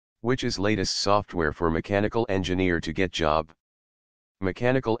Which is latest software for mechanical engineer to get job?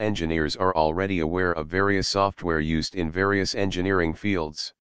 Mechanical engineers are already aware of various software used in various engineering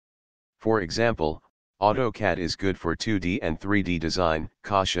fields. For example, AutoCAD is good for 2D and 3D design,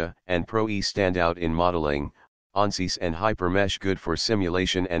 Kasha and Pro-E stand out in modeling, ANSYS and HyperMesh good for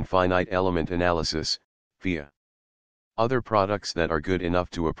simulation and finite element analysis, FIA. Other products that are good enough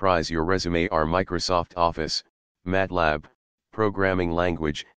to apprise your resume are Microsoft Office, MATLAB, programming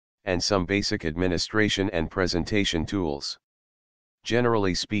language, and some basic administration and presentation tools.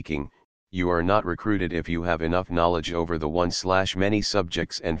 Generally speaking, you are not recruited if you have enough knowledge over the one/many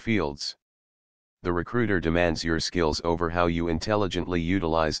subjects and fields. The recruiter demands your skills over how you intelligently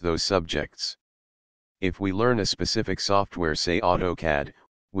utilize those subjects. If we learn a specific software, say AutoCAD,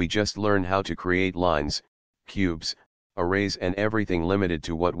 we just learn how to create lines, cubes, arrays and everything limited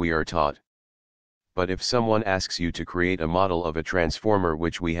to what we are taught. But if someone asks you to create a model of a transformer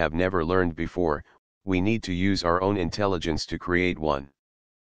which we have never learned before, we need to use our own intelligence to create one.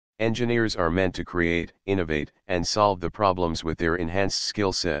 Engineers are meant to create, innovate, and solve the problems with their enhanced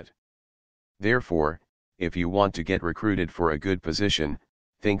skill set. Therefore, if you want to get recruited for a good position,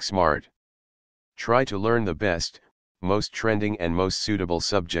 think smart. Try to learn the best, most trending and most suitable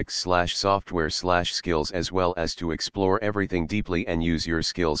subjects/software/skills as well as to explore everything deeply and use your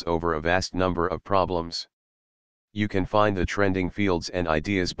skills over a vast number of problems. You can find the trending fields and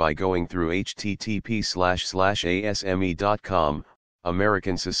ideas by going through http://asme.com,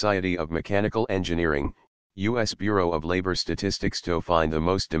 American Society of Mechanical Engineering, U.S. Bureau of Labor Statistics to find the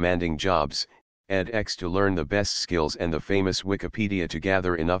most demanding jobs, edX to learn the best skills and the famous Wikipedia to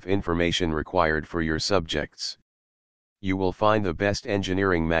gather enough information required for your subjects. You will find the best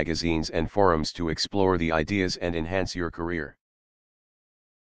engineering magazines and forums to explore the ideas and enhance your career.